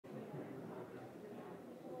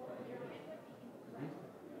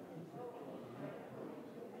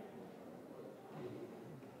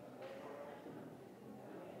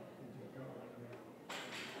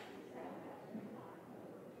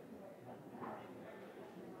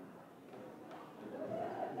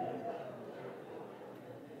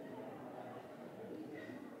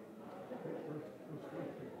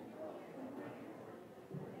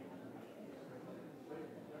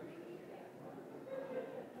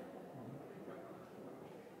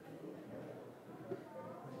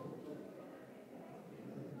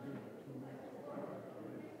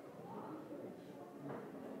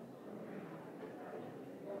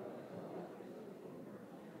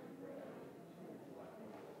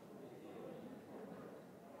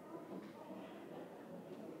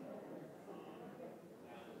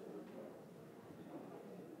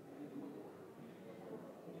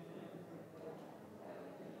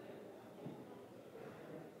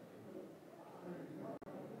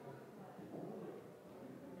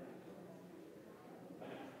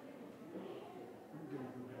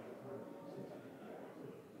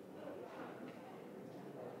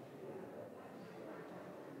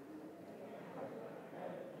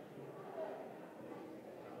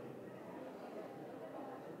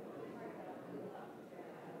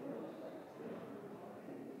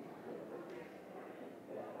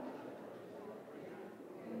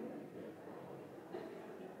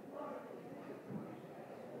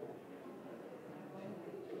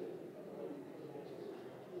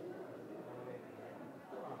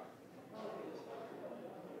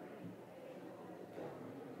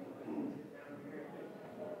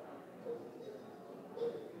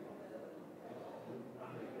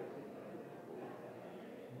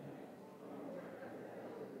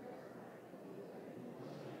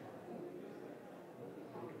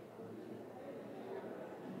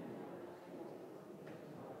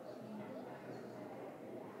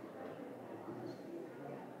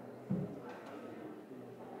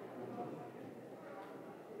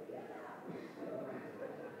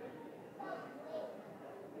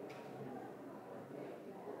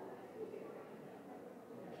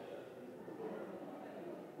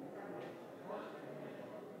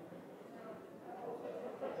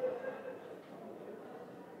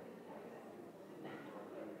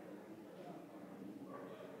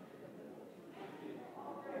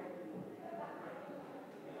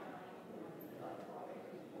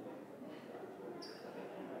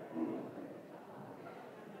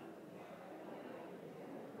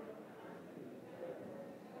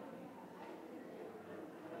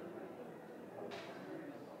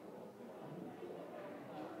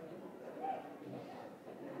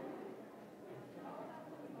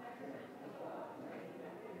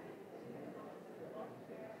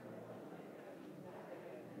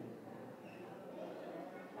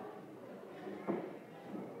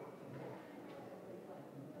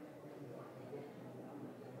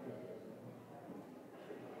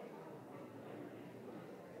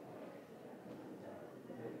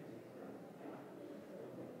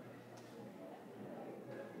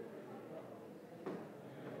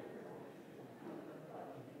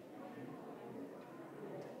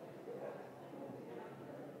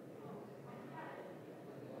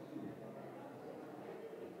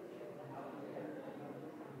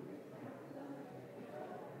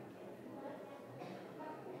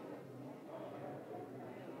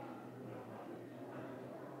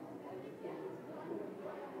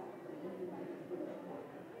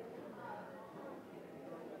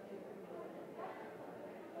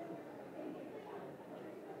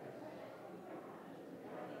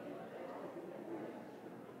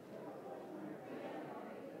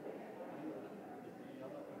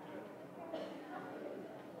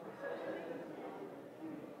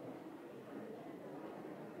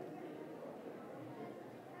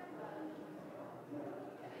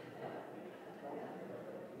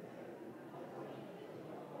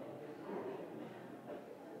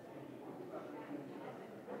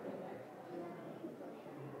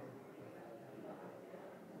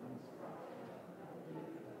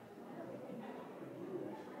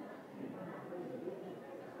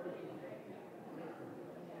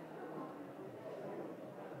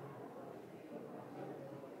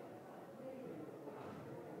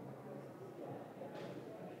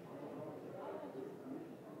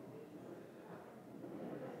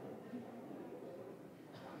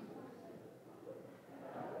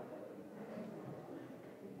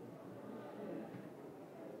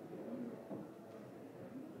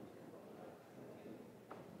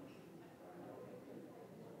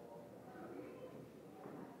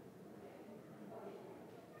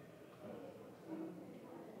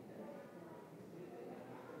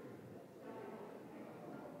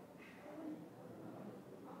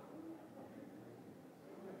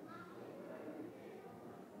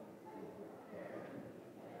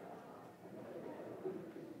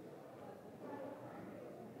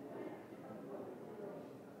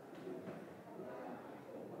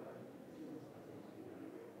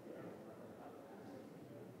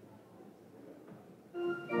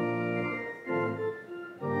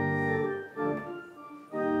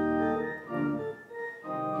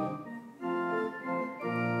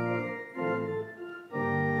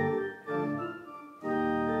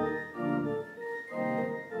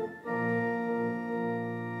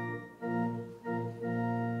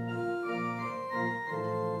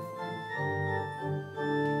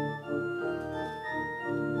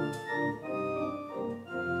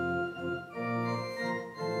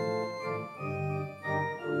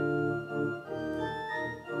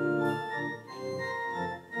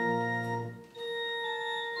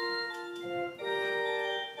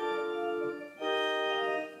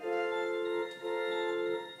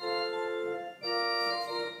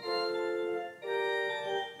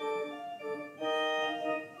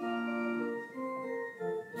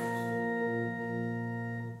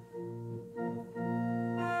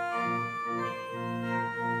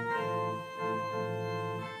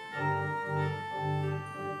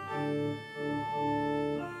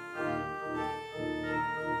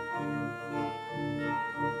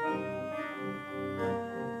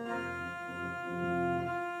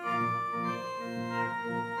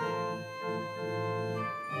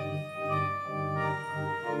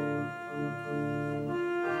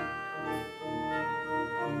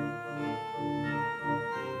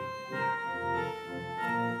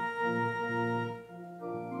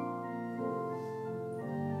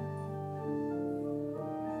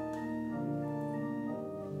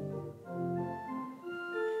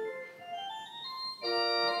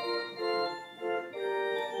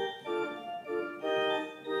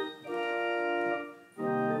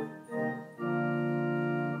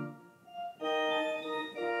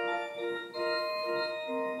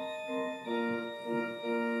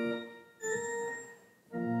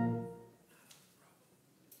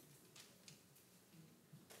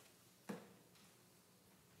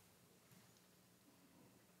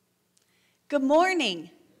Good morning.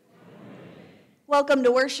 Welcome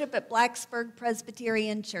to worship at Blacksburg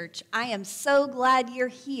Presbyterian Church. I am so glad you're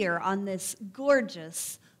here on this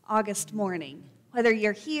gorgeous August morning. Whether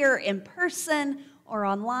you're here in person or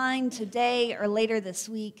online today or later this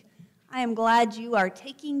week, I am glad you are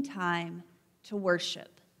taking time to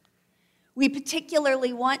worship. We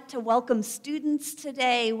particularly want to welcome students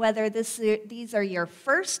today, whether these are your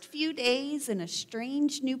first few days in a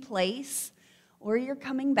strange new place, or you're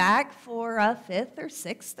coming back for a 5th or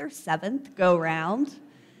 6th or 7th go-round.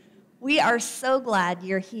 We are so glad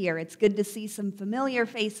you're here. It's good to see some familiar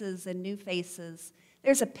faces and new faces.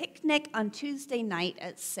 There's a picnic on Tuesday night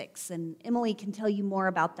at 6, and Emily can tell you more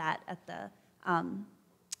about that at the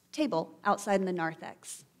table outside in the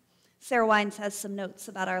narthex. Sarah Wines has some notes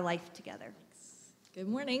about our life together. Good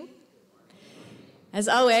morning. As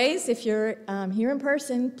always, if you're here in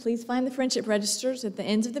person, please find the friendship registers at the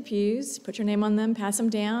ends of the pews, put your name on them, pass them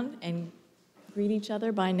down, and greet each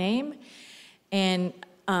other by name. And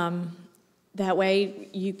that way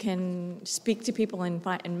you can speak to people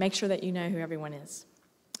and make sure that you know who everyone is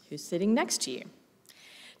who's sitting next to you.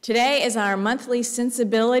 Today is our monthly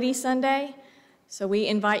Sensibility Sunday, so we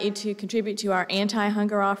invite you to contribute to our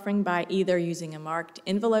anti-hunger offering by either using a marked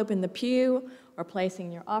envelope in the pew or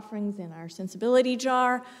placing your offerings in our sensibility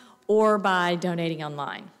jar, or by donating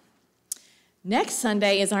online. Next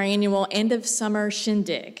Sunday is our annual end of summer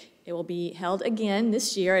shindig. It will be held again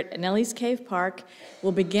this year at Nellie's Cave Park.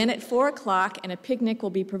 We'll begin at 4 o'clock and a picnic will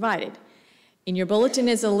be provided. In your bulletin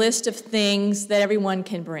is a list of things that everyone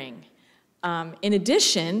can bring. In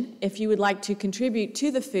addition, if you would like to contribute to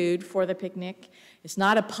the food for the picnic, it's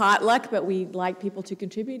not a potluck, but we'd like people to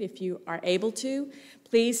contribute if you are able to.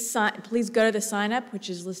 Please go to the sign-up, which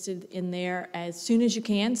is listed in there as soon as you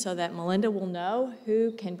can so that Melinda will know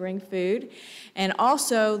who can bring food. And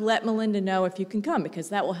also let Melinda know if you can come, because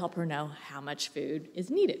that will help her know how much food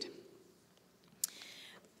is needed.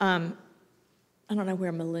 I don't know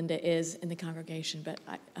where Melinda is in the congregation, but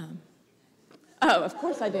oh, of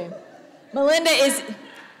course I do. Melinda is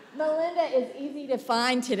easy to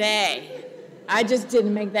find today. I just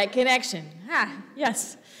didn't make that connection.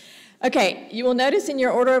 Yes. Okay, you will notice in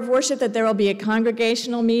your order of worship that there will be a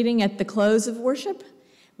congregational meeting at the close of worship.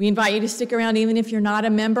 We invite you to stick around even if you're not a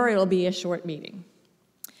member. It'll be a short meeting.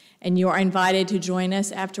 And you are invited to join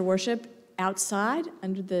us after worship outside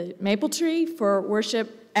under the maple tree for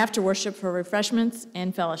after worship for refreshments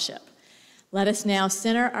and fellowship. Let us now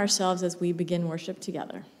center ourselves as we begin worship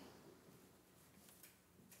together.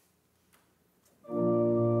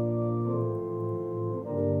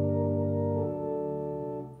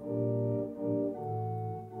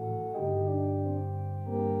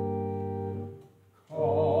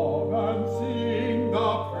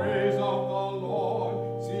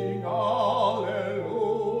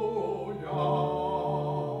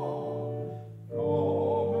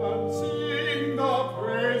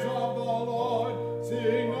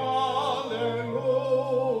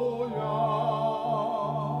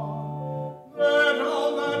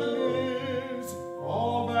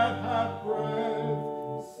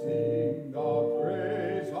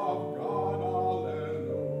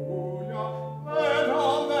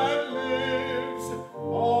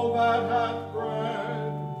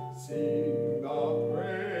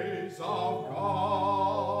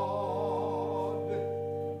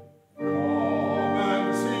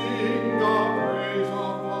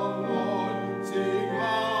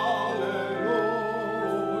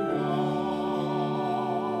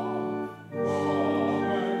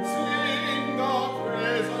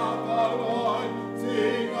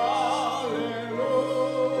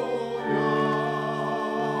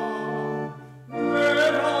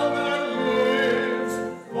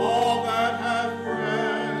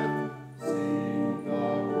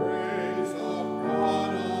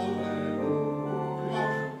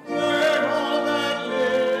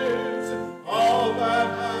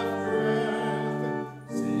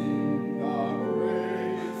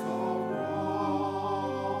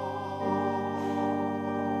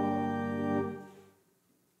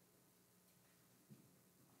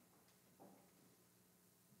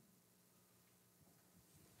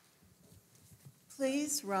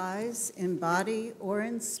 Please rise in body or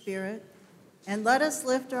in spirit, and let us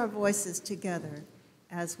lift our voices together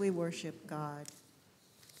as we worship God.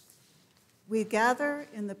 We gather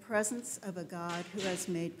in the presence of a God who has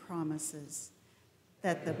made promises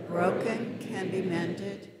that the broken can be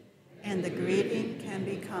mended, and the grieving can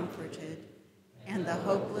be comforted, and the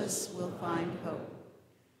hopeless will find hope.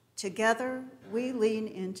 Together, we lean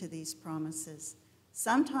into these promises,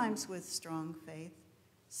 sometimes with strong faith,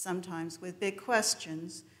 sometimes with big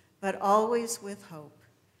questions, but always with hope.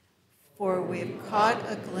 for we've caught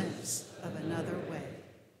a glimpse of another way.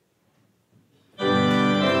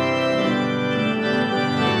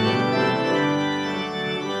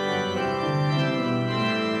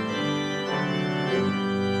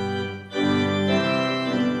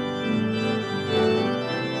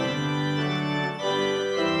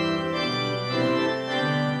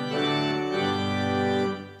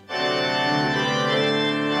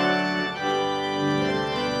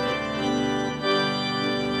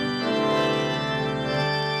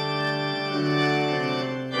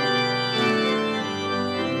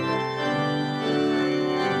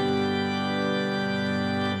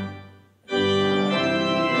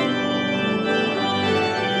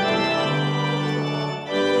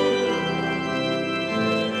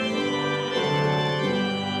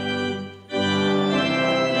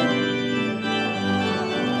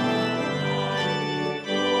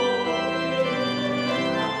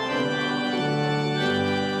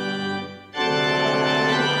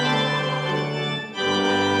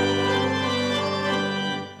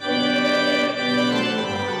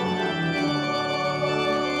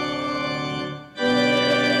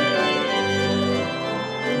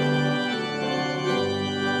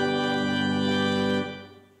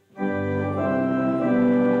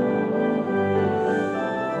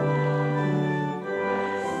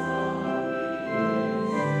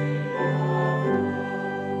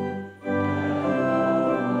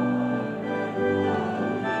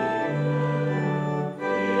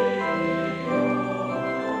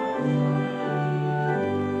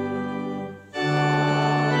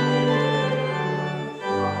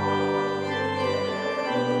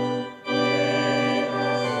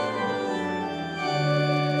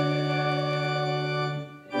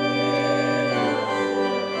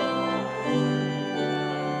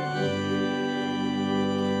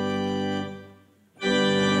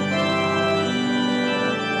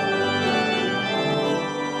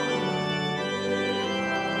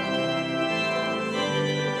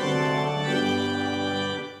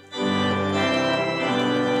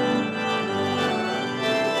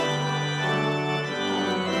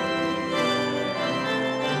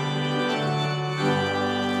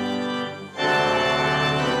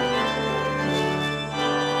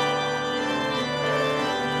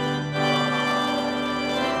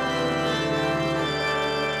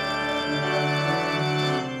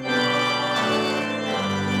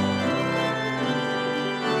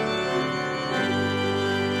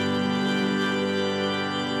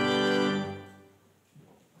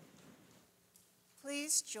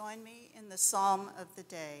 Please join me in the psalm of the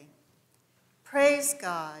day. Praise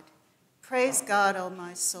God, O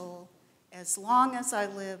my soul. As long as I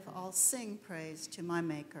live, I'll sing praise to my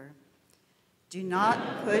Maker. Do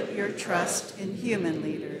not put your trust in human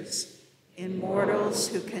leaders, in mortals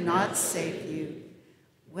who cannot save you.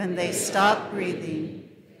 When they stop breathing,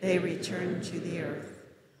 they return to the earth.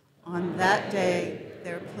 On that day,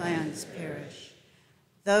 their plans perish.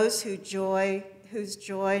 Those whose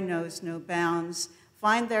joy knows no bounds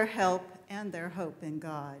find their help and their hope in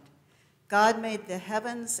God. God made the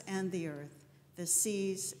heavens and the earth, the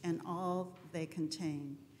seas and all they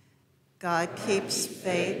contain. God keeps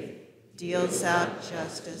faith, deals out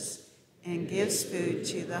justice, and gives food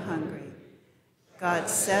to the hungry. God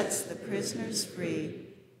sets the prisoners free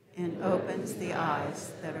and opens the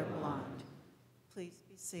eyes that are blind. Please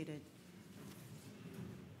be seated.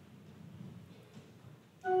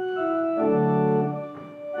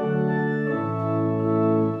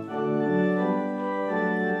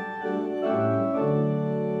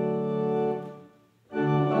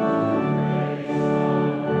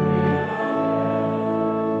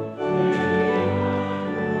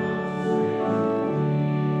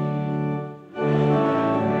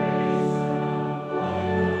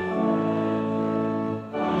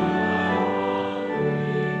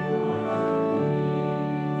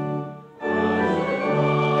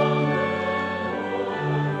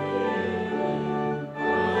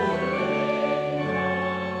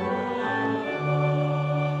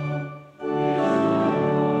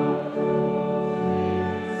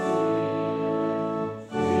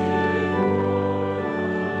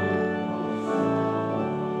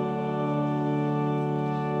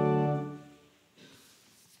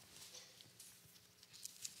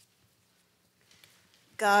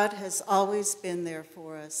 God has always been there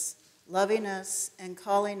for us, loving us and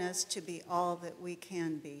calling us to be all that we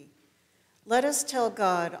can be. Let us tell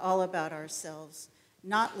God all about ourselves,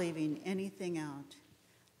 not leaving anything out.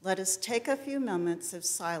 Let us take a few moments of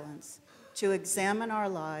silence to examine our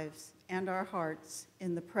lives and our hearts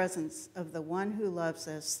in the presence of the one who loves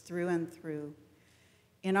us through and through.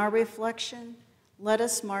 In our reflection, let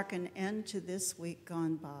us mark an end to this week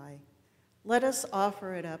gone by. Let us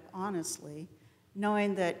offer it up honestly,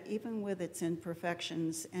 knowing that even with its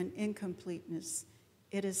imperfections and incompleteness,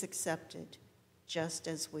 it is accepted just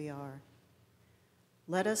as we are.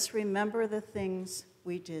 Let us remember the things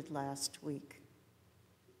we did last week.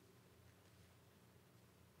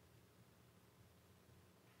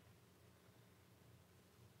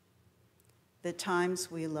 The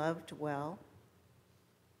times we loved well,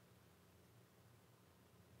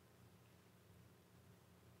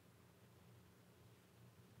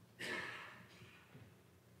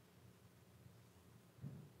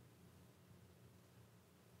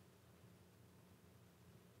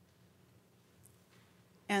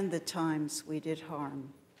 and the times we did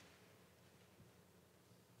harm.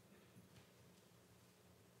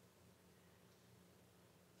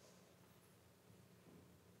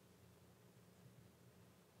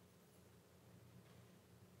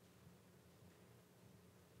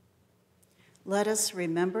 Let us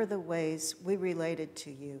remember the ways we related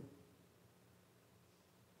to you.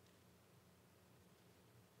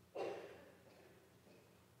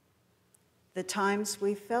 The times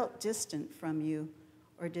we felt distant from you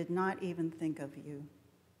or did not even think of you.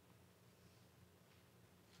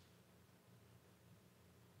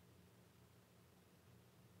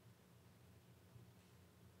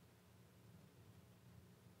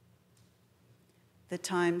 The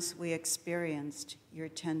times we experienced your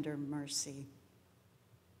tender mercy.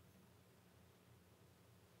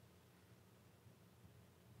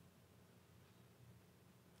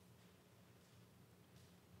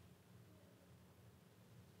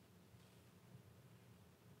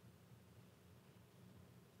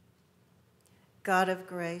 God of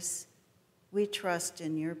grace, we trust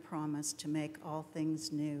in your promise to make all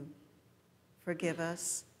things new. Forgive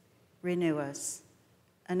us, renew us,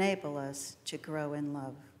 enable us to grow in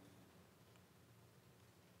love.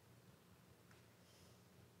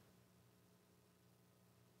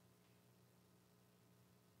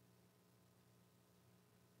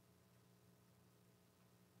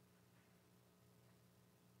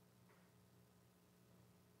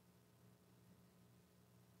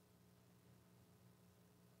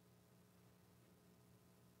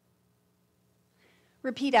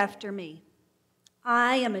 Repeat after me.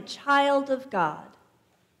 I am a child of God,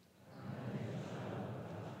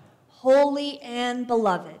 holy and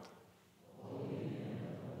beloved.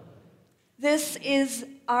 This is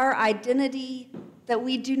our identity that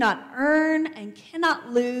we do not earn and cannot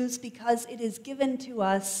lose because it is given to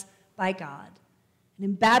us by God. And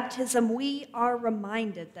in baptism, we are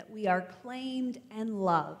reminded that we are claimed and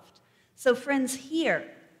loved. So friends, hear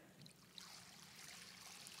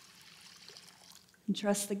and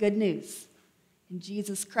trust the good news. In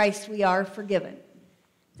Jesus Christ, we are forgiven.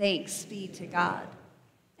 Thanks be to God.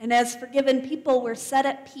 And as forgiven people, we're set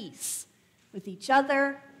at peace with each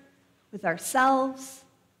other, with ourselves,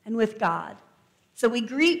 and with God. So we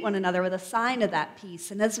greet one another with a sign of that peace.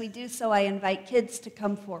 And as we do so, I invite kids to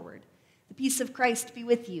come forward. The peace of Christ be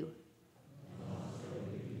with you.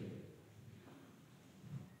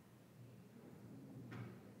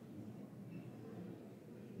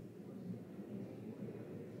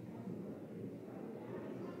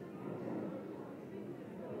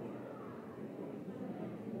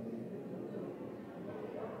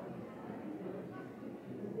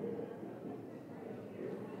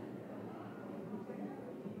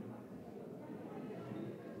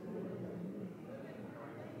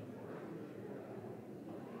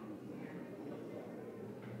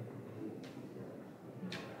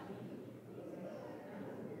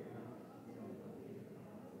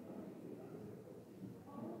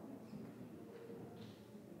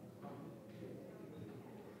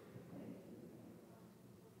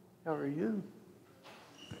 How are you?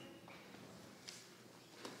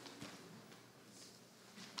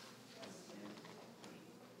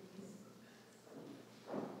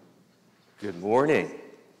 Good morning.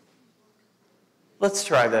 Let's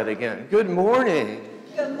try that again. Good morning.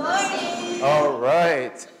 Good morning. All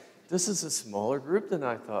right. This is a smaller group than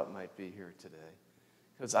I thought might be here today,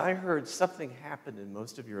 because I heard something happened in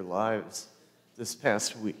most of your lives this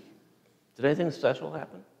past week. Did anything special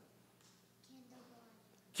happen?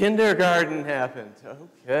 Kindergarten happened.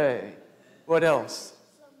 Okay. What else?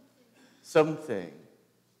 Something.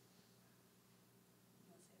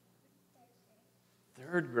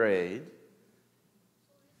 Third grade.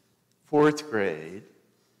 Fourth grade.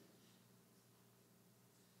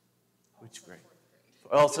 Which grade?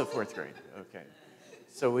 Also fourth grade. Okay.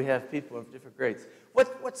 So we have people of different grades.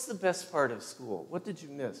 What's the best part of school? What did you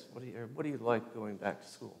miss? What do you like going back to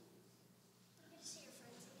school?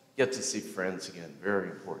 Get to see friends again. Very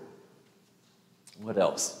important. What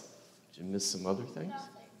else? Did you miss some other things?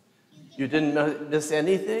 You didn't miss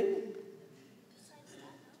anything?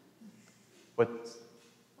 What?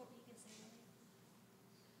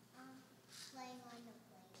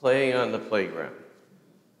 Playing on the playground.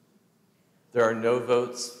 There are no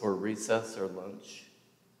votes for recess or lunch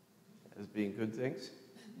as being good things?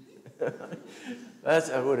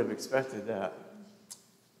 I would have expected that.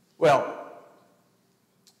 Well,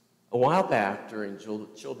 a while back during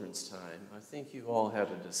children's time, I think you all had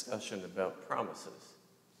a discussion about promises.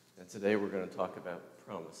 And today we're going to talk about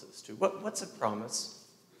promises too. What's a promise?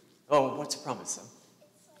 Oh, what's a promise, son?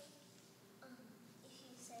 It's like, if you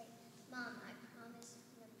say, Mom, I promise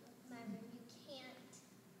my room, you can't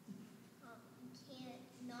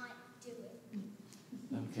not do it.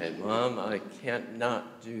 Okay, Mom, I can't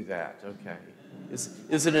not do that. Okay.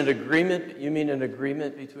 Is it an agreement? You mean an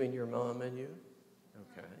agreement between your mom and you?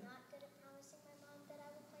 Okay. I'm not good at promising my mom that I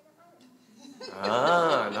will clean up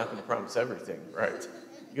my room. Not going to promise everything, right?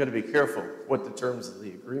 You got to be careful what the terms of the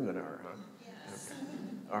agreement are, huh? Yes.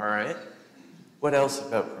 Okay. All right. What else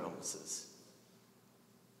about promises?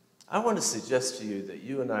 I want to suggest to you that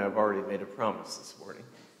you and I have already made a promise this morning.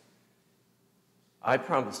 I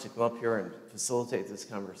promised to come up here and facilitate this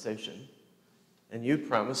conversation, and you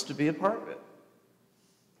promised to be a part of it.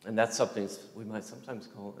 And that's something we might sometimes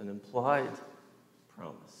call an implied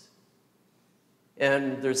promise.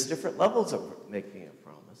 And there's different levels of making a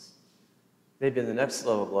promise. Maybe the next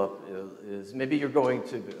level up is maybe you're going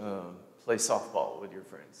to play softball with your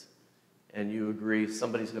friends. And you agree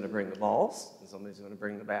somebody's going to bring the balls and somebody's going to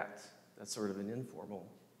bring the bats. That's sort of an informal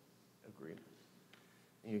agreement.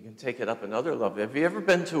 And you can take it up another level. Have you ever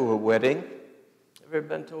been to a wedding? Have you ever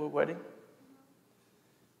been to a wedding?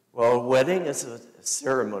 Well, a wedding is a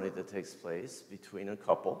ceremony that takes place between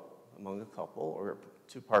among a couple, or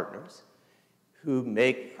two partners, who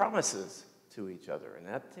make promises to each other. And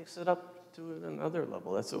that takes it up to another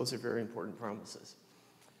level. Those are very important promises.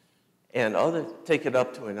 And take it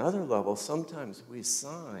up to another level, sometimes we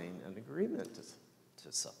sign an agreement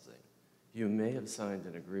to something. You may have signed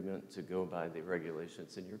an agreement to go by the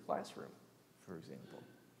regulations in your classroom, for example.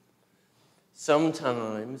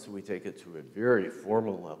 Sometimes we take it to a very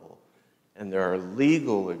formal level, and there are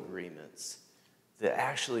legal agreements that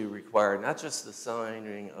actually require not just the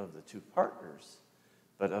signing of the two partners,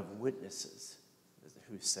 but of witnesses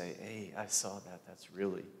who say, hey, I saw that. That's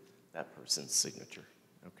really that person's signature,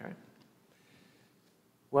 okay?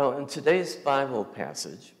 Well, in today's Bible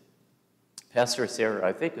passage, Pastor Sarah,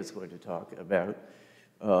 I think, is going to talk about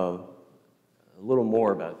a little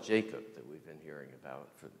more about Jacob that we've been hearing about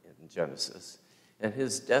in Genesis, and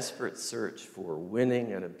his desperate search for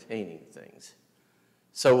winning and obtaining things.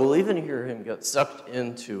 So we'll even hear him get sucked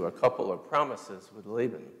into a couple of promises with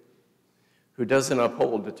Laban, who doesn't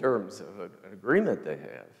uphold the terms of an agreement they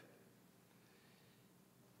have.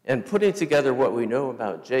 And putting together what we know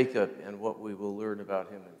about Jacob and what we will learn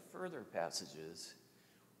about him in further passages,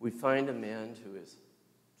 we find a man who is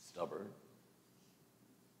stubborn,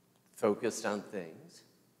 focused on things,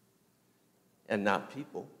 and not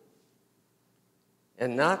people,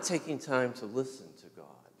 and not taking time to listen to God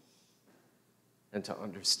and to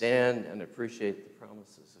understand and appreciate the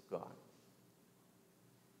promises of God.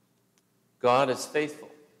 God is faithful,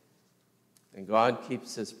 and God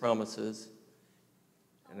keeps his promises,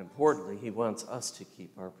 and importantly, he wants us to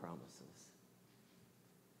keep our promises.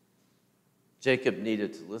 Jacob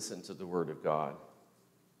needed to listen to the word of God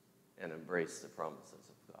and embrace the promises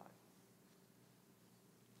of God.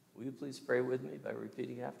 Will you please pray with me by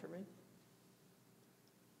repeating after me?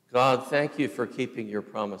 God, thank you for keeping your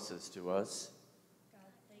promises to us. God,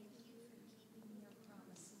 thank you for keeping your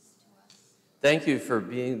promises to us. Thank you for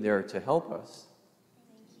being there to help us.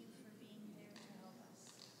 Thank you for being there to help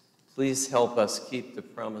us. Please help us keep the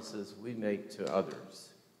promises we make to others.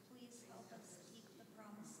 Please help us keep the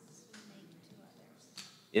promises we make to others.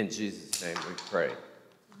 In Jesus' name we pray.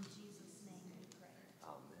 In Jesus' name we pray.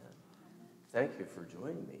 Amen. Thank you for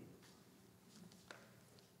joining me.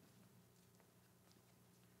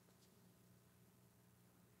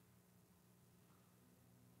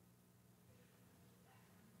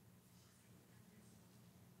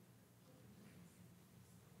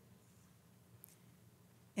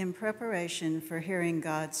 In preparation for hearing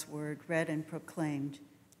God's word read and proclaimed,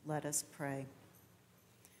 let us pray.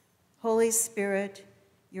 Holy Spirit,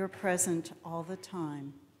 you're present all the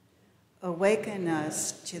time. Awaken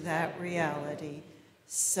us to that reality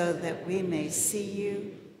so that we may see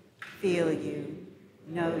you, feel you,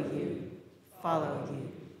 know you, follow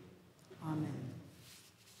you. Amen.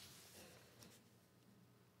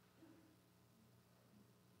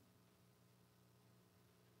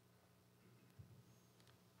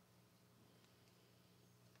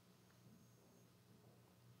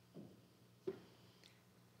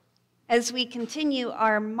 As we continue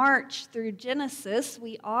our march through Genesis,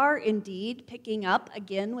 we are indeed picking up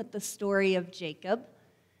again with the story of Jacob.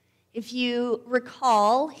 If you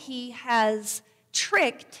recall, he has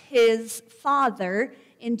tricked his father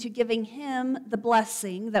into giving him the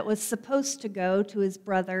blessing that was supposed to go to his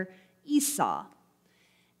brother Esau.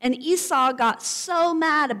 And Esau got so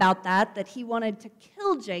mad about that he wanted to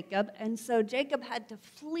kill Jacob, and so Jacob had to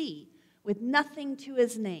flee with nothing to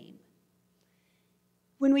his name.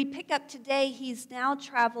 When we pick up today, he's now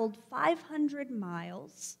traveled 500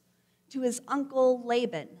 miles to his uncle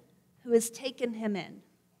Laban, who has taken him in.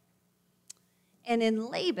 And in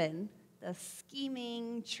Laban, the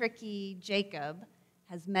scheming, tricky Jacob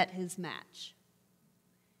has met his match.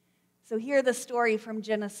 So hear the story from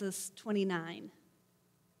Genesis 29.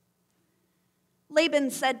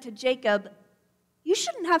 Laban said to Jacob, "You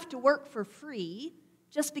shouldn't have to work for free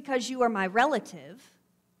just because you are my relative,"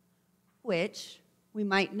 which, we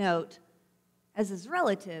might note, as his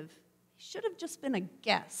relative, he should have just been a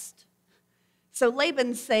guest. So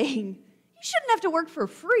Laban saying, "You shouldn't have to work for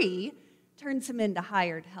free," turns him into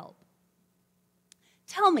hired help.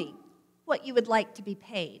 "Tell me what you would like to be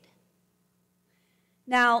paid."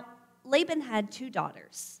 Now, Laban had 2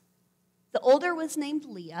 daughters. The older was named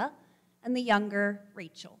Leah, and the younger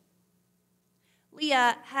Rachel.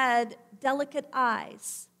 Leah had delicate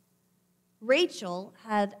eyes. Rachel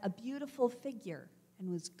had a beautiful figure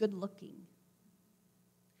and was good looking.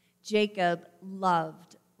 Jacob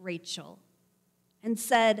loved Rachel and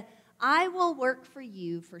said, "I will work for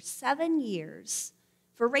you for 7 years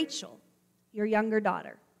for Rachel, your younger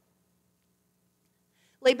daughter."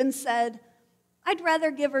 Laban said, "I'd rather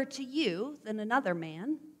give her to you than another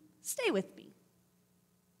man. Stay with me."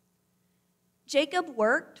 Jacob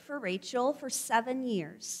worked for Rachel for 7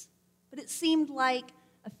 years, but it seemed like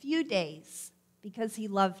a few days because he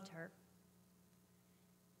loved her.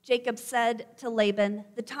 Jacob said to Laban,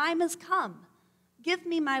 "The time has come. Give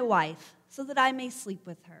me my wife so that I may sleep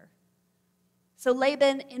with her." So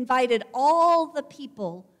Laban invited all the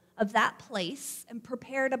people of that place and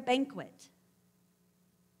prepared a banquet.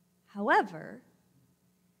 However,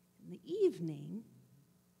 in the evening,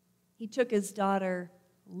 he took his daughter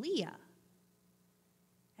Leah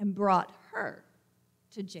and brought her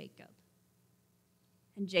to Jacob.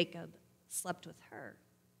 And Jacob slept with her.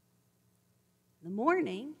 In the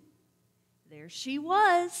morning, there she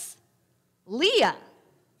was, Leah.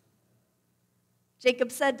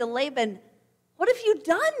 Jacob said to Laban, "What have you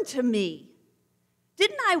done to me?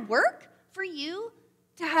 Didn't I work for you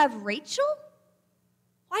to have Rachel?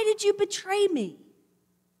 Why did you betray me?"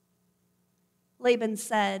 Laban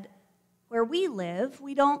said, "Where we live,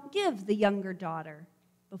 we don't give the younger daughter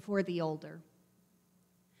before the older.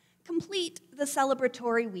 Complete the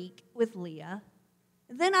celebratory week with Leah,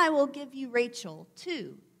 then I will give you Rachel,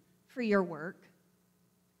 too, for your work,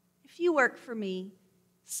 if you work for me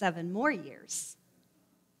 7 more years.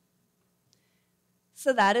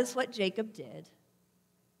 So that is what Jacob did.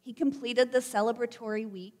 He completed the celebratory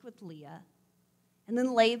week with Leah, and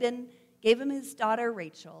then Laban gave him his daughter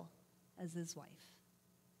Rachel as his wife.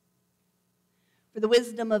 For the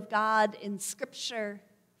wisdom of God in Scripture,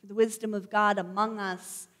 for the wisdom of God among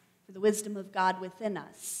us, for the wisdom of God within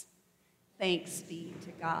us, thanks be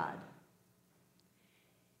to God.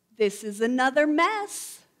 This is another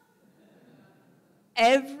mess.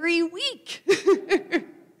 Every week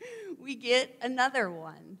we get another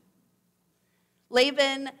one.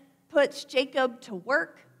 Laban puts Jacob to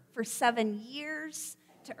work for 7 years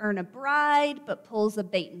to earn a bride, but pulls a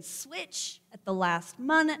bait and switch at the last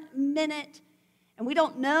minute. And we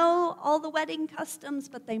don't know all the wedding customs,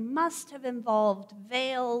 but they must have involved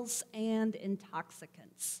veils and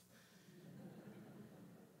intoxicants.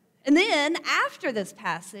 And then, after this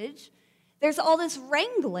passage, there's all this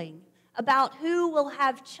wrangling about who will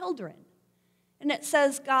have children. And it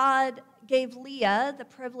says God gave Leah the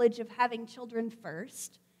privilege of having children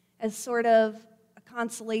first as sort of a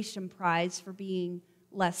consolation prize for being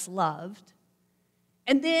less loved.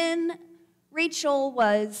 And then Rachel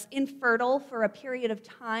was infertile for a period of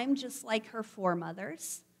time, just like her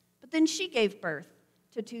foremothers. But then she gave birth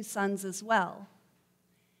to 2 sons as well.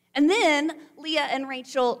 And then Leah and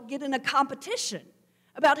Rachel get in a competition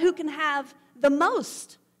about who can have the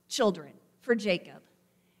most children for Jacob.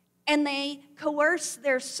 And they coerce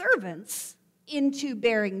their servants into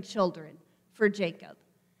bearing children for Jacob.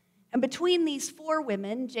 And between these 4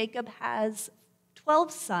 women, Jacob has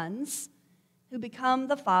 12 sons who become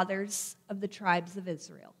the fathers of the tribes of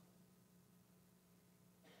Israel.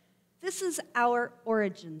 This is our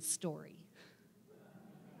origin story.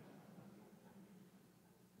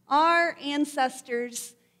 Our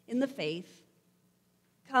ancestors in the faith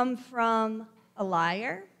come from a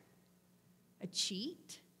liar, a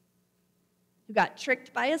cheat, who got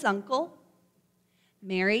tricked by his uncle,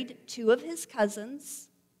 married 2 of his cousins,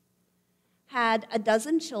 had a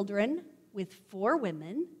dozen children with 4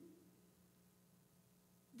 women.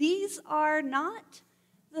 These are not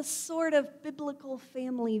the sort of biblical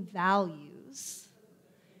family values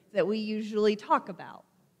that we usually talk about.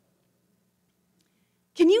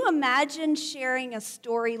 Can you imagine sharing a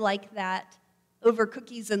story like that over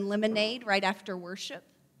cookies and lemonade right after worship?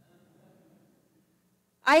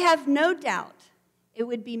 I have no doubt it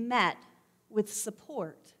would be met with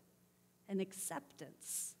support and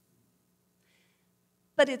acceptance.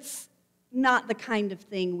 But it's not the kind of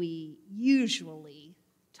thing we usually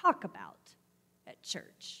talk about at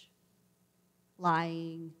church.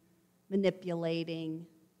 Lying, manipulating,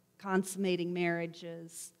 consummating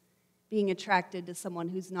marriages, being attracted to someone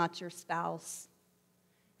who's not your spouse.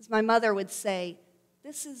 As my mother would say,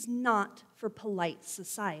 this is not for polite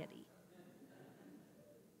society.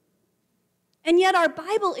 And yet our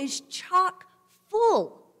Bible is chock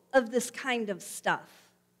full of this kind of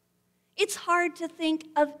stuff. It's hard to think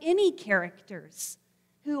of any characters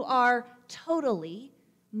who are totally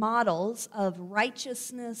models of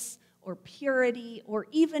righteousness or purity or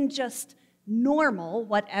even just normal,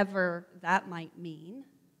 whatever that might mean.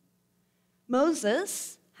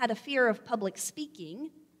 Moses had a fear of public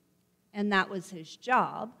speaking, and that was his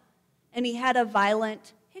job, and he had a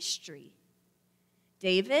violent history.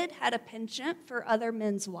 David had a penchant for other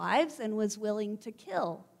men's wives and was willing to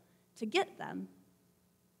kill to get them.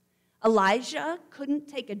 Elijah couldn't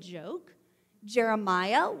take a joke.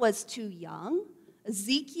 Jeremiah was too young.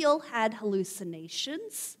 Ezekiel had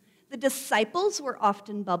hallucinations. The disciples were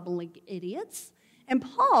often bumbling idiots. And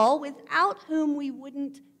Paul, without whom we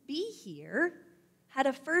wouldn't be here, had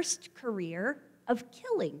a first career of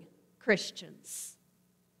killing Christians.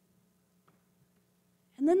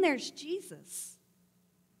 And then there's Jesus,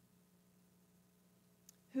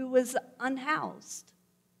 who was unhoused.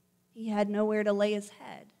 He had nowhere to lay his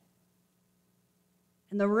head.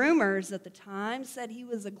 And the rumors at the time said he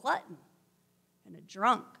was a glutton and a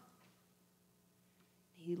drunk.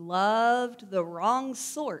 He loved the wrong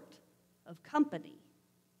sort of company.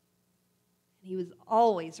 And he was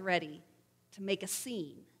always ready to make a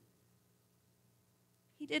scene.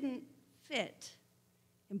 He didn't fit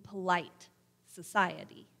in polite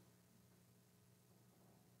society.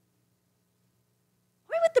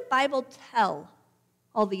 Why would the Bible tell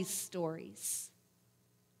all these stories?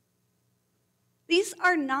 These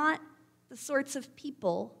are not the sorts of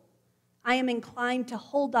people I am inclined to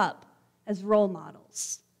hold up as role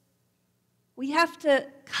models. We have to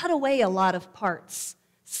cut away a lot of parts,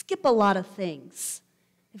 skip a lot of things,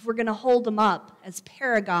 if we're going to hold them up as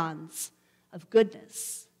paragons of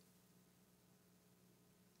goodness.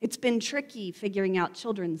 It's been tricky figuring out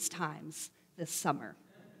children's times this summer.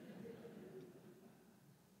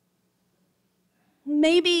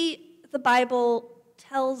 Maybe the Bible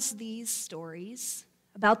tells these stories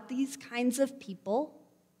about these kinds of people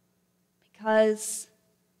because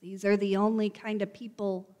these are the only kind of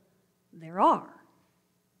people there are.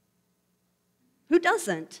 Who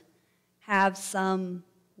doesn't have some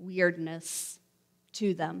weirdness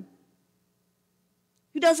to them?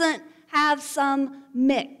 Who doesn't have some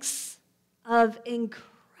mix of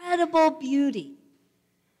incredible beauty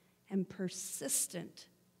and persistent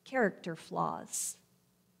character flaws?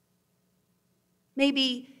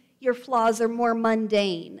 Maybe your flaws are more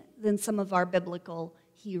mundane than some of our biblical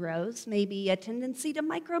heroes. Maybe a tendency to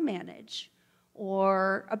micromanage,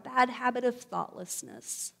 or a bad habit of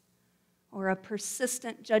thoughtlessness, or a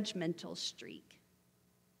persistent judgmental streak.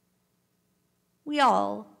 We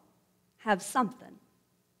all have something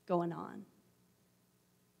going on.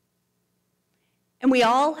 And we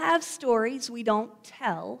all have stories we don't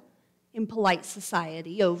tell in polite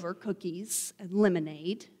society over cookies and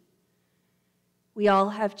lemonade. We all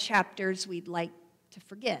have chapters we'd like to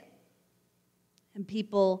forget, and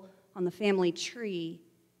people on the family tree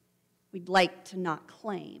we'd like to not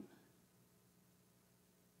claim.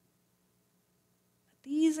 But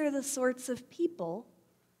these are the sorts of people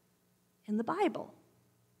in the Bible.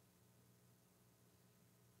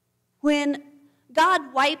 When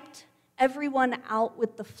God wiped everyone out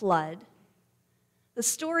with the flood, the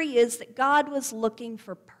story is that God was looking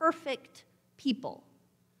for perfect people.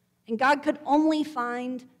 And God could only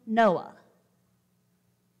find Noah.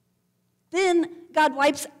 Then God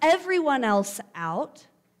wipes everyone else out,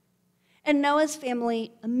 and Noah's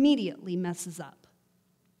family immediately messes up.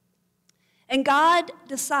 And God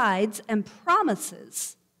decides and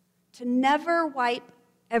promises to never wipe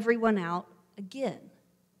everyone out again.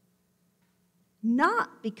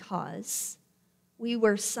 not because we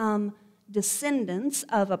were some descendants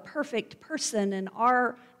of a perfect person and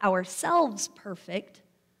are ourselves perfect,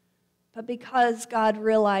 but because God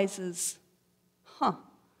realizes,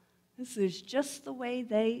 this is just the way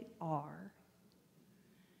they are.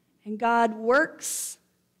 And God works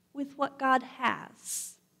with what God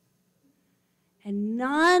has. And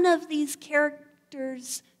none of these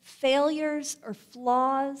characters' failures or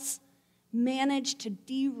flaws manage to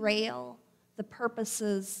derail the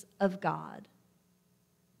purposes of God.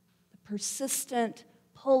 The persistent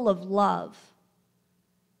pull of love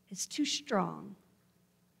is too strong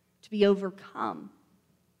to be overcome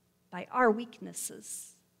by our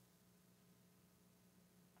weaknesses.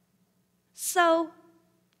 So,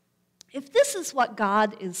 if this is what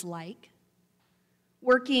God is like,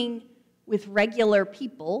 working with regular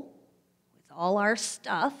people, with all our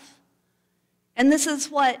stuff, and this is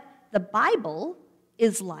what the Bible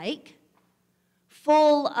is like,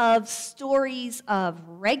 full of stories of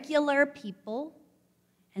regular people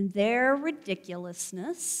and their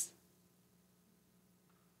ridiculousness,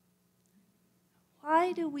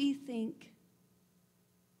 why do we think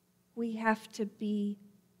we have to be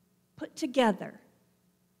put together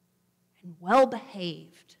and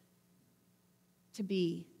well-behaved to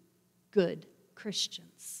be good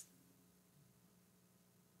Christians?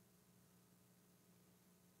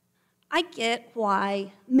 I get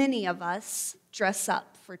why many of us dress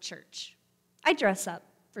up for church. I dress up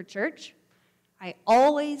for church. I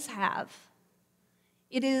always have.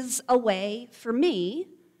 It is a way for me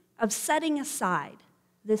of setting aside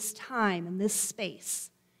this time and this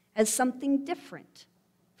space as something different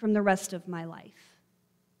from the rest of my life.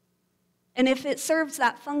 And if it serves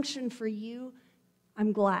that function for you,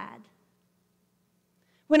 I'm glad.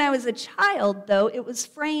 When I was a child, though, it was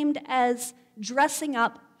framed as dressing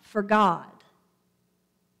up for God.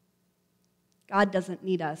 God doesn't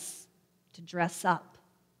need us to dress up.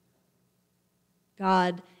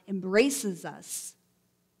 God embraces us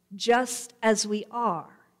just as we are.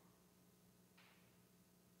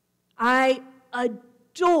 I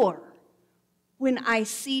adore when I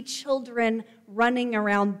see children running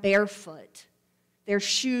around barefoot, their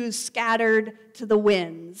shoes scattered to the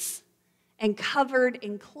winds, and covered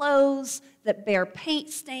in clothes that bear paint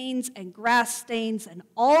stains and grass stains and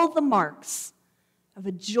all the marks of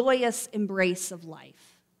a joyous embrace of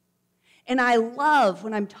life. And I love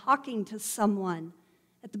when I'm talking to someone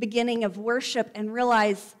at the beginning of worship and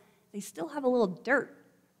realize they still have a little dirt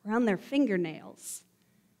around their fingernails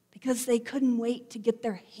because they couldn't wait to get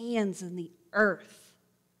their hands in the earth.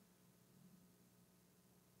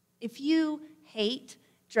 If you hate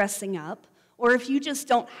dressing up, or if you just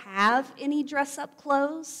don't have any dress-up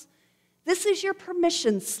clothes, this is your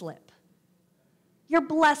permission slip, your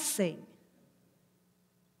blessing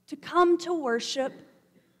to come to worship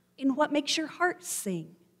in what makes your heart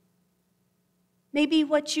sing. Maybe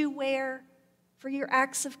what you wear for your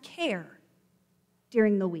acts of care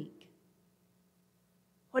during the week.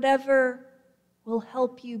 Whatever will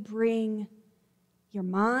help you bring your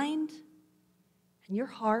mind and your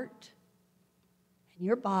heart and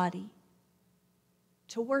your body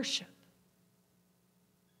to worship.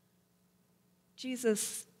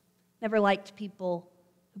 Jesus never liked people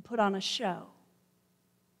who put on a show.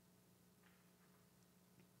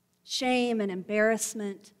 Shame and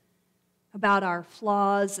embarrassment about our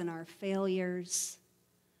flaws and our failures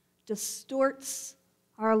distorts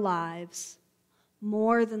our lives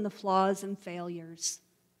more than the flaws and failures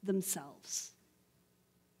themselves.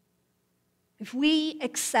 If we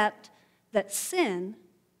accept that sin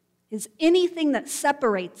is anything that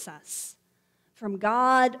separates us from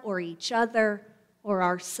God or each other or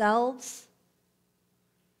ourselves,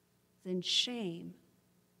 then shame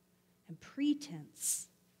and pretense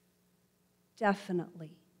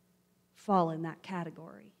definitely fall in that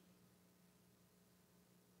category.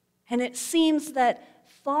 And it seems that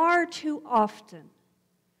far too often,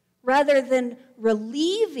 rather than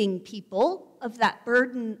relieving people of that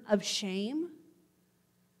burden of shame,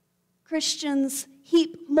 Christians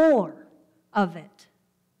heap more of it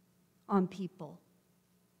on people.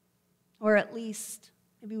 Or at least,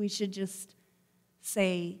 maybe we should just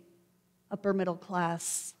say upper middle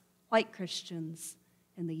class white Christians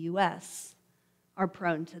in the U.S. are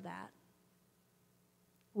prone to that.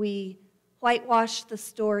 We whitewash the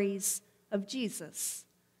stories of Jesus.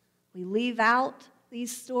 We leave out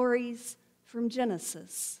these stories from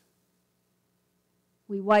Genesis.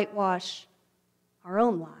 We whitewash our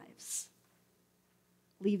own lives,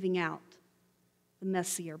 leaving out the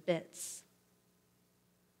messier bits.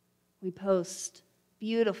 We post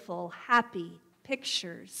beautiful, happy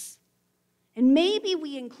pictures And maybe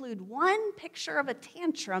we include one picture of a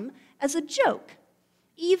tantrum as a joke.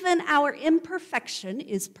 Even our imperfection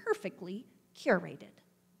is perfectly curated.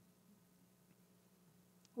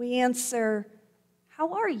 We answer,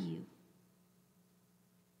 "How are you?"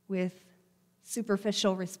 with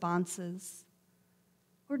superficial responses,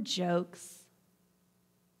 or jokes,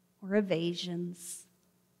 or evasions,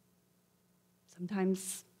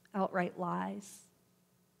 sometimes outright lies.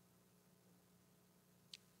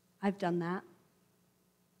 I've done that.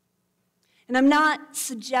 And I'm not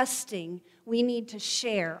suggesting we need to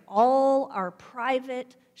share all our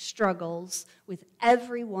private struggles with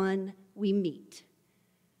everyone we meet.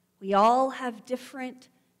 We all have different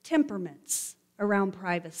temperaments around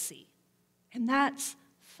privacy, and that's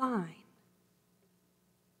fine.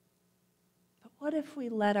 But what if we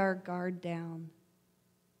let our guard down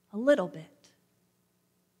a little bit?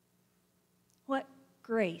 What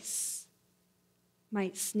grace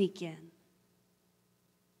might sneak in?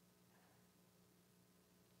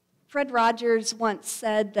 Fred Rogers once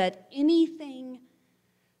said that anything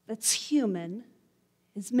that's human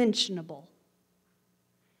is mentionable,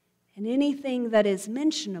 and anything that is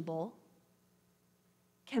mentionable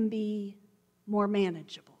can be more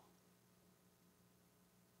manageable.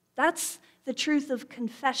 That's the truth of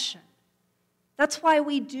confession. That's why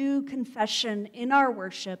we do confession in our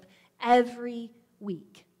worship every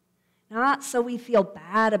week. Not so we feel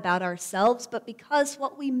bad about ourselves, but because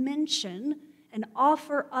what we mention and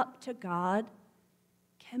offer up to God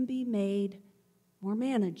can be made more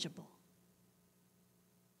manageable.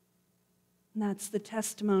 And that's the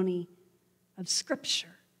testimony of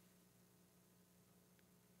Scripture.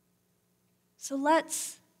 So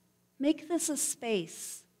let's make this a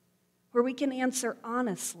space where we can answer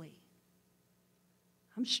honestly.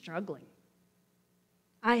 I'm struggling.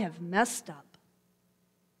 I have messed up.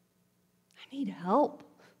 I need help.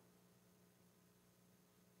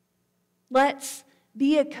 Let's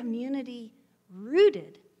be a community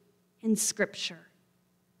rooted in Scripture,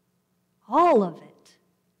 all of it,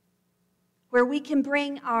 where we can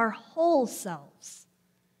bring our whole selves,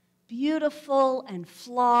 beautiful and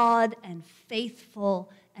flawed and faithful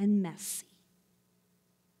and messy.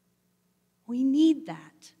 We need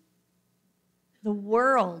that. The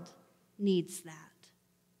world needs that.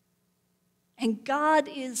 And God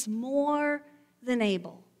is more than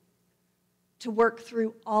able to work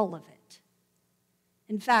through all of it.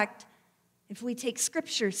 In fact, if we take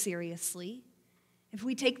Scripture seriously, if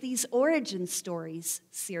we take these origin stories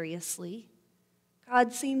seriously,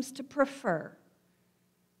 God seems to prefer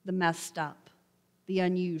the messed up, the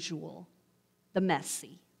unusual, the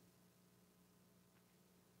messy.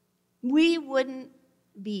 We wouldn't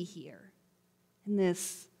be here in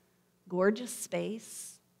this gorgeous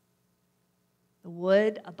space, the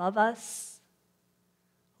wood above us,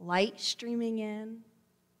 light streaming in,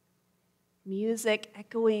 music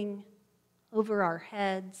echoing over our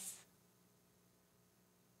heads,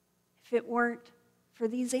 if it weren't for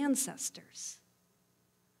these ancestors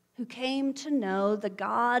who came to know the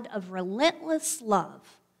God of relentless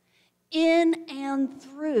love in and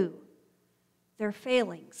through their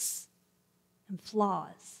failings and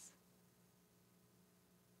flaws.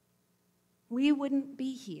 We wouldn't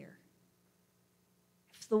be here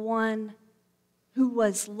if the one who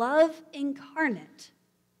was love incarnate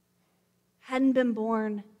hadn't been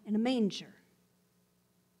born in a manger.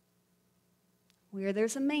 Where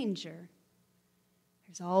there's a manger,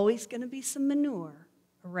 there's always going to be some manure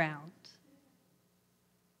around.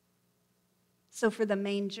 So for the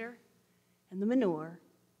manger and the manure,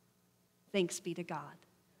 thanks be to God.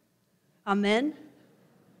 Amen.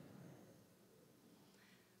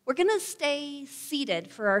 We're going to stay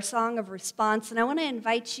seated for our song of response, and I want to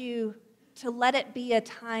invite you to let it be a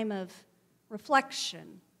time of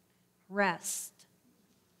reflection, rest.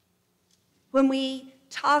 When we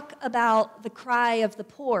talk about the cry of the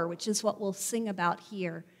poor, which is what we'll sing about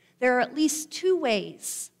here, there are at least two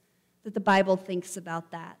ways that the Bible thinks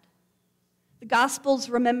about that. The Gospels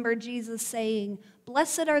remember Jesus saying,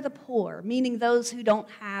 "Blessed are the poor," meaning those who don't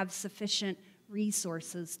have sufficient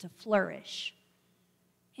resources to flourish.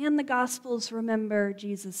 And the Gospels remember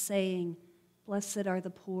Jesus saying, "Blessed are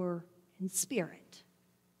the poor in spirit,"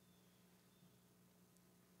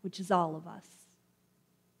 which is all of us.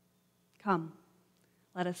 Come,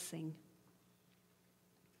 let us sing.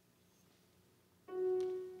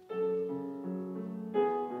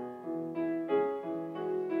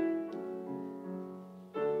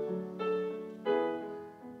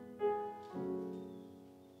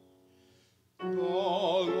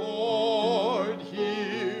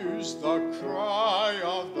 Cry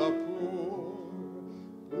of the poor,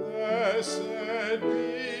 blessed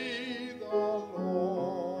be the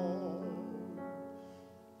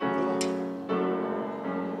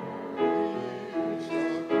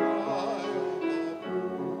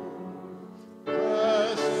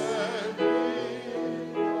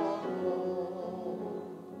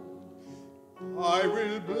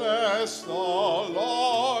bless the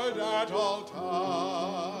Lord at all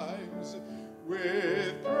times,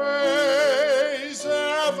 with praise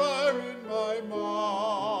ever in my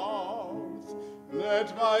mouth.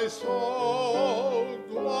 Let my soul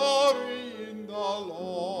glory in the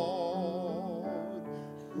Lord,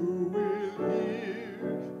 who will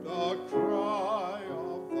hear the cry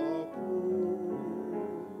of the poor.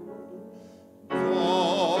 The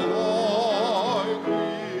Lord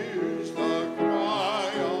hears the cry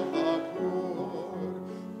of the poor.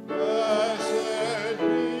 Blessed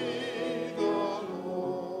be the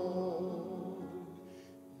Lord.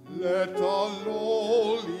 Let the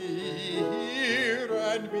lowly hear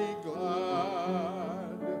and be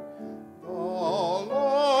glad. The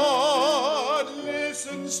Lord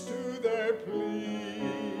listens to their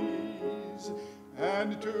pleas,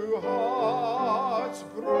 and to hearts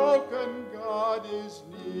broken God is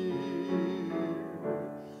near,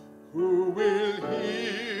 who will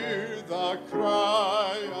hear the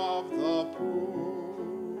cry of the poor.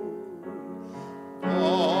 The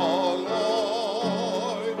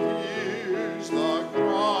Lord hears the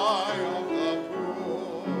cry of the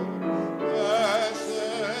poor.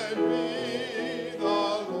 Blessed be the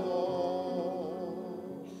Lord.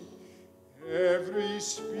 Every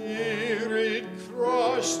spirit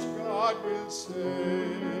crushed God will save,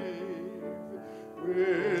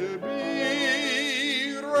 will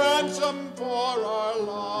be ransom for our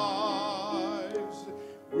lives,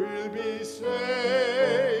 will be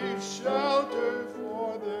safe shelter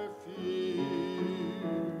for their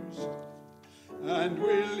fears, and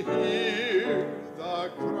will hear the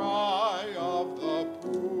cry of the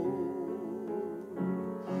poor.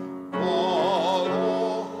 The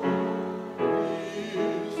Lord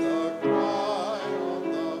hears the cry of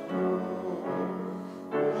the poor.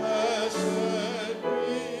 Blessed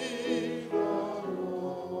be the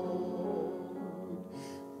Lord.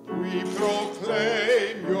 We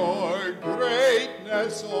proclaim your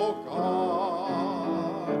greatness, O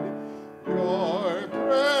God, your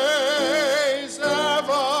praise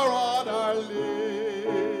ever on our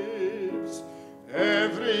lips,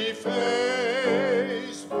 every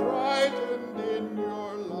face brightened in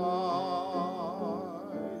your light,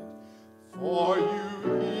 for you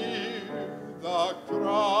hear the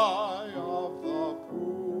cry of the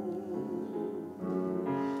poor.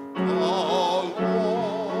 The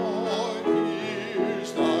Lord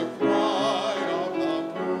hears the cry of the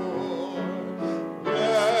poor.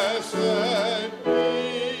 Blessed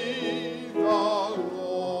be the Lord.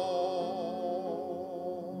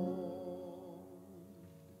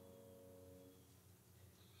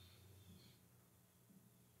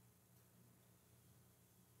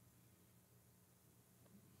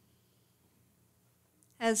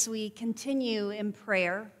 As we continue in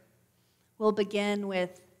prayer, we'll begin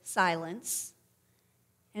with silence.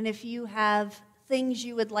 And if you have things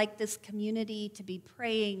you would like this community to be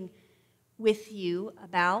praying with you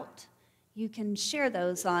about, you can share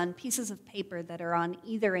those on pieces of paper that are on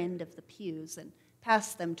either end of the pews and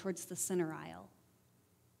pass them towards the center aisle.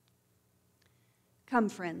 Come,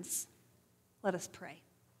 friends, let us pray.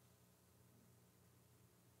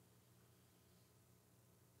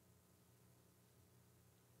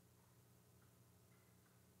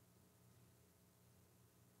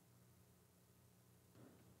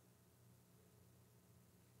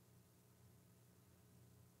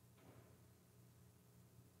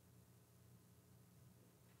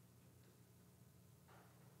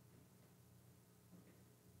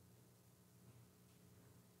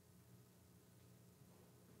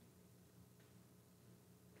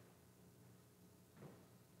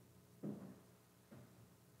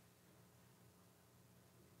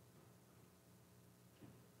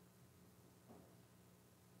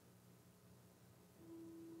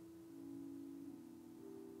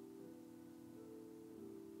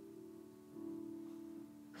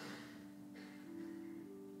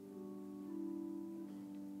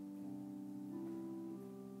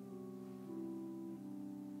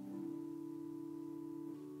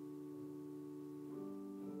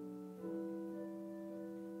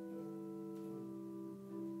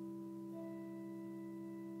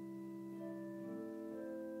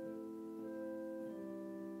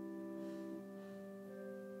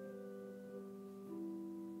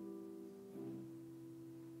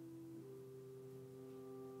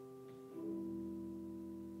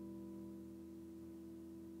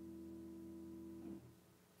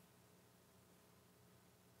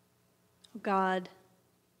 God,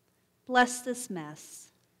 bless this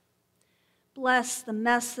mess. Bless the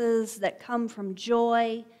messes that come from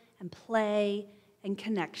joy and play and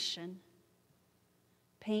connection.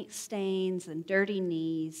 Paint stains and dirty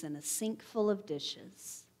knees and a sink full of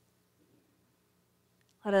dishes.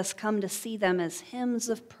 Let us come to see them as hymns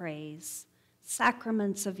of praise,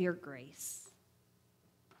 sacraments of your grace.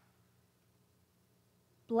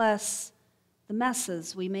 Bless the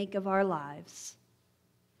messes we make of our lives,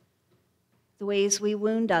 the ways we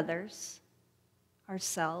wound others,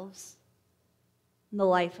 ourselves, and the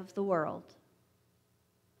life of the world.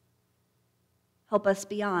 Help us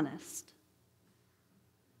be honest.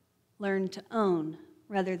 Learn to own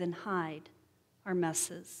rather than hide our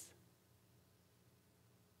messes,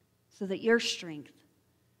 so that your strength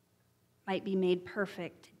might be made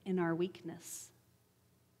perfect in our weakness.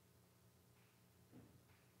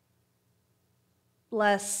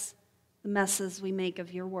 Bless the messes we make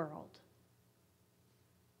of your world.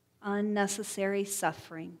 Unnecessary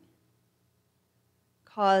suffering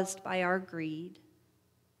caused by our greed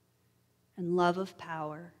and love of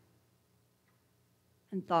power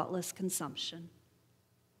and thoughtless consumption.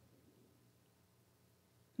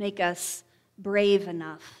 Make us brave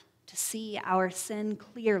enough to see our sin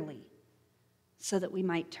clearly so that we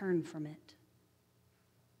might turn from it.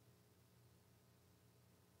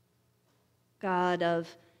 God of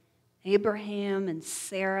Abraham and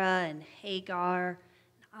Sarah and Hagar,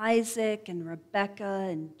 and Isaac and Rebekah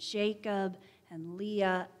and Jacob and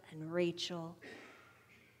Leah and Rachel,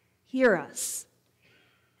 hear us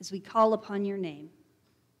as we call upon your name.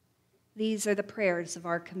 These are the prayers of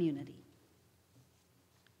our community.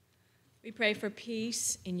 We pray for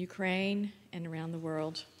peace in Ukraine and around the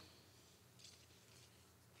world.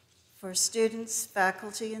 For students,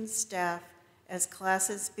 faculty, and staff, as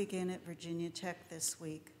classes begin at Virginia Tech this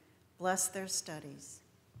week, bless their studies.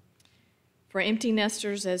 For empty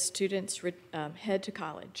nesters as students head to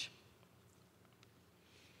college.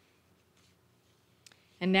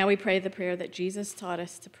 And now we pray the prayer that Jesus taught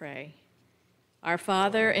us to pray. Our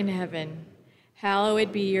Father in heaven,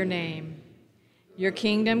 hallowed be your name. Your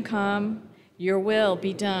kingdom come, your will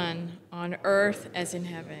be done on earth as in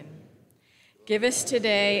heaven. Give us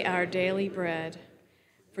today our daily bread.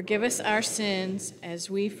 Forgive us our sins as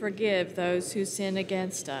we forgive those who sin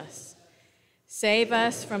against us. Save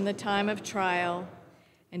us from the time of trial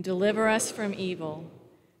and deliver us from evil.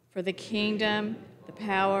 For the kingdom, the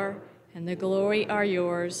power, and the glory are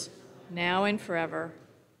yours, now and forever.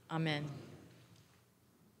 Amen.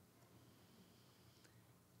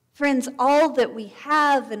 Friends, all that we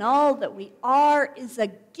have and all that we are is a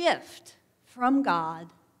gift from God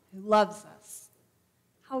who loves us.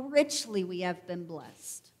 How richly we have been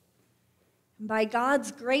blessed. And by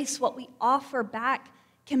God's grace, what we offer back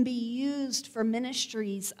can be used for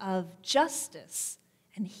ministries of justice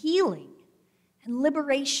and healing and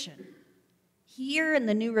liberation here in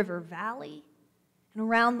the New River Valley and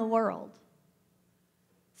around the world.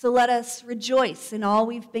 So let us rejoice in all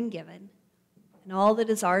we've been given and all that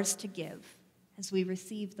is ours to give as we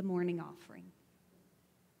receive the morning offering.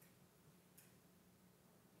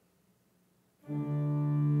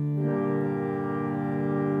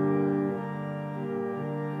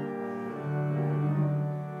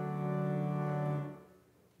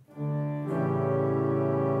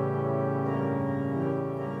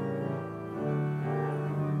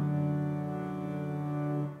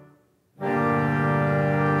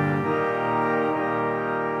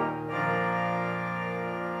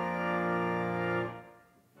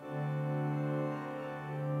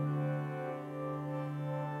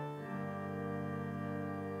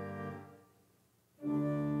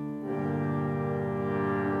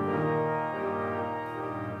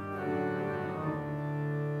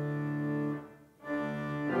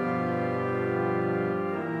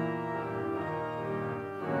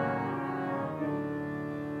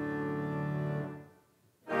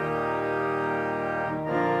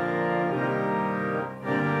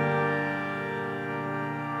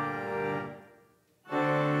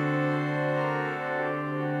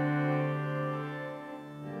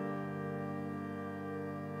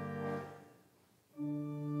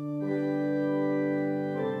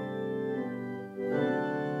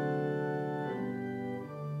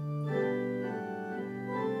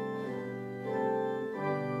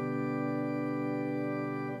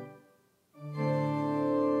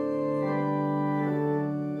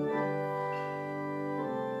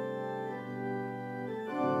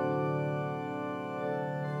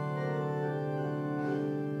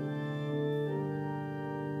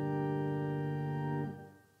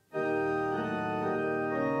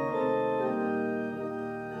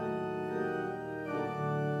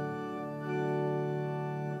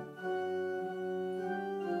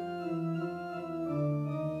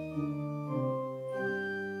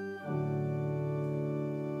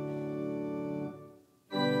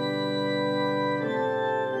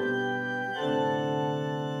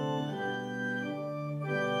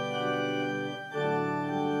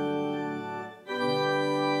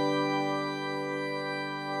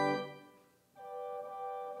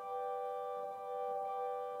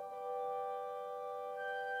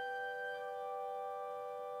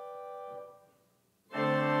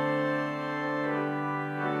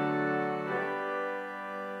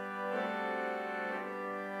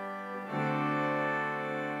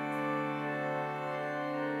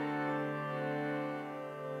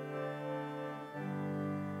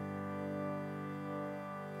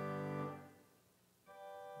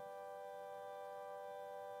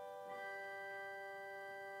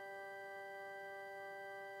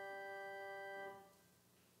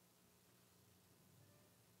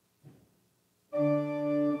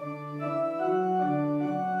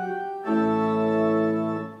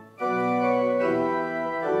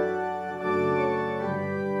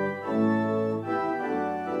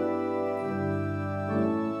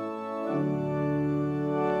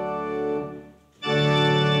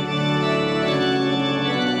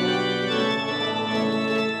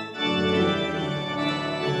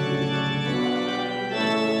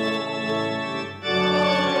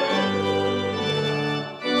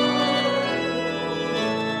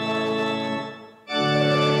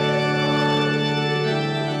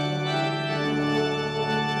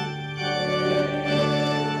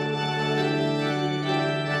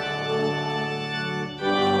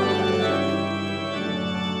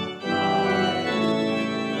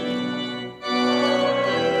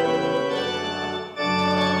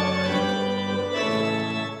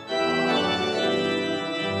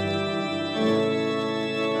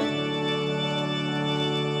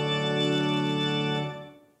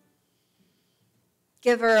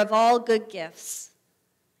 giver of all good gifts,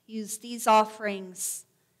 use these offerings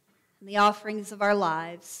and the offerings of our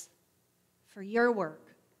lives for your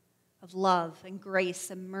work of love and grace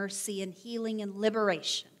and mercy and healing and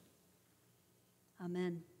liberation.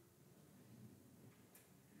 Amen.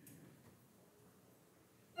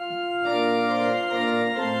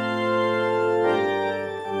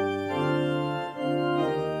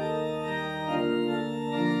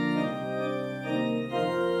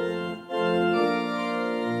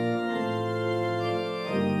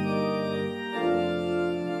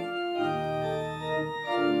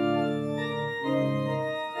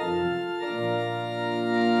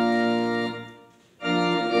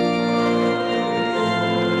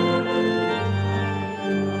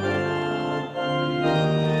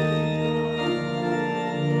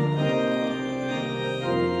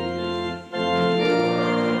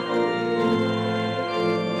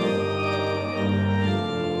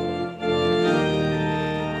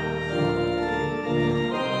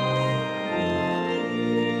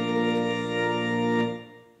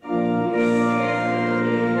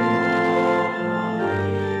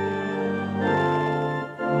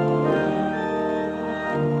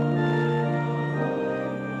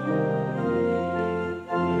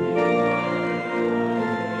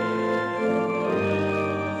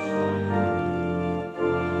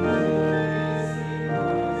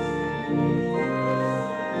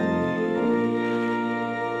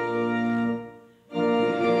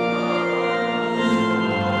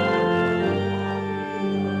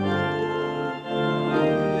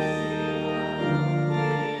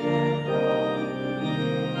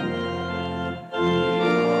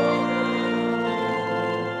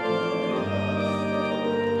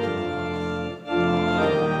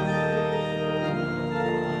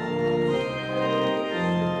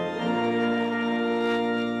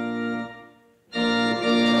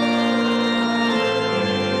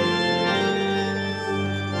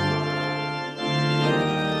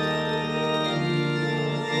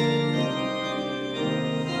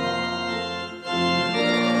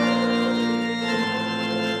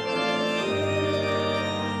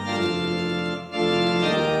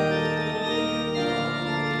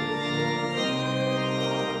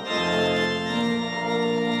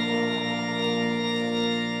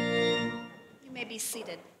 Be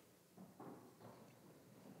seated.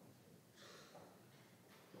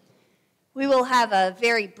 We will have a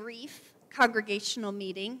very brief congregational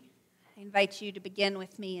meeting. I invite you to begin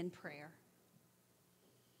with me in prayer.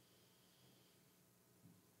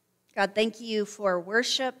 God, thank you for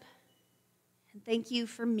worship, and thank you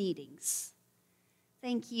for meetings.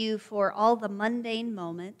 Thank you for all the mundane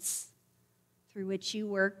moments through which you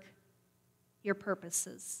work your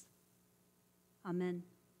purposes. Amen.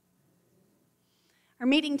 Our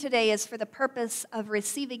meeting today is for the purpose of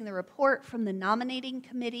receiving the report from the nominating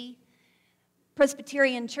committee.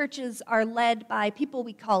 Presbyterian churches are led by people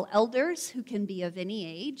we call elders, who can be of any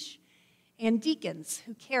age, and deacons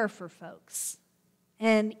who care for folks.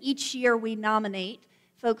 And each year we nominate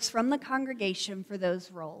folks from the congregation for those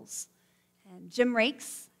roles. And Jim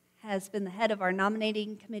Rakes has been the head of our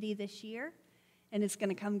nominating committee this year and is going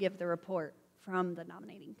to come give the report from the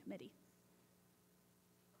nominating committee.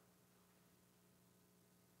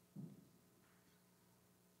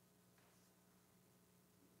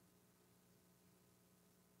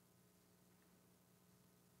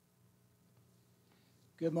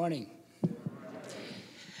 Good morning.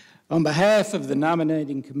 On behalf of the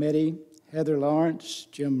nominating committee, Heather Lawrence,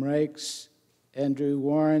 Jim Rakes, Andrew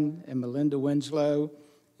Warren, and Melinda Winslow,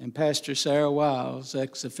 and Pastor Sarah Wiles,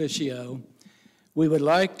 ex officio, we would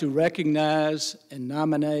like to recognize and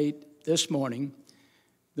nominate this morning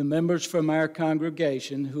the members from our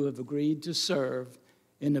congregation who have agreed to serve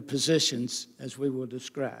in the positions as we will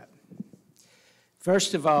describe.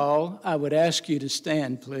 First of all, I would ask you to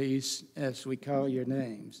stand, please, as we call your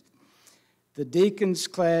names. The deacons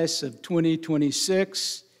class of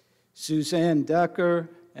 2026, Suzanne Ducker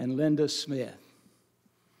and Linda Smith.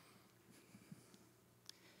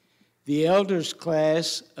 The elders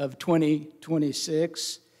class of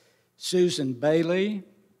 2026, Susan Bailey,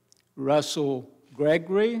 Russell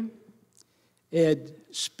Gregory, Ed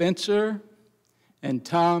Spencer, and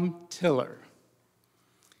Tom Tiller.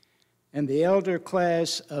 And the elder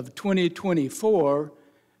class of 2024,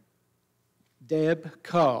 Deb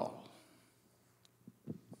Call.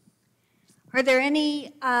 Are there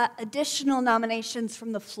any additional nominations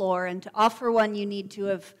from the floor? And to offer one, you need to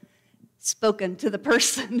have spoken to the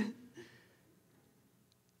person.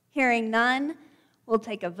 Hearing none, we'll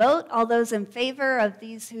take a vote. All those in favor of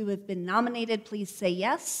these who have been nominated, please say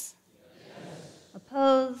yes. Yes.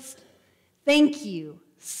 Opposed? Thank you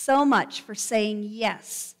so much for saying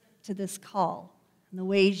yes to this call and the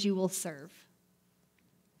ways you will serve.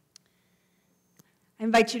 I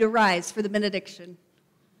invite you to rise for the benediction.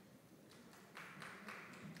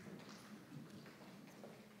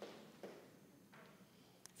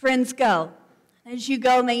 Friends, go. As you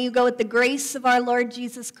go, may you go with the grace of our Lord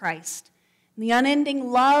Jesus Christ and the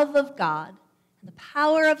unending love of God and the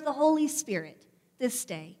power of the Holy Spirit this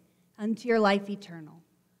day unto your life eternal.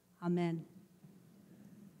 Amen.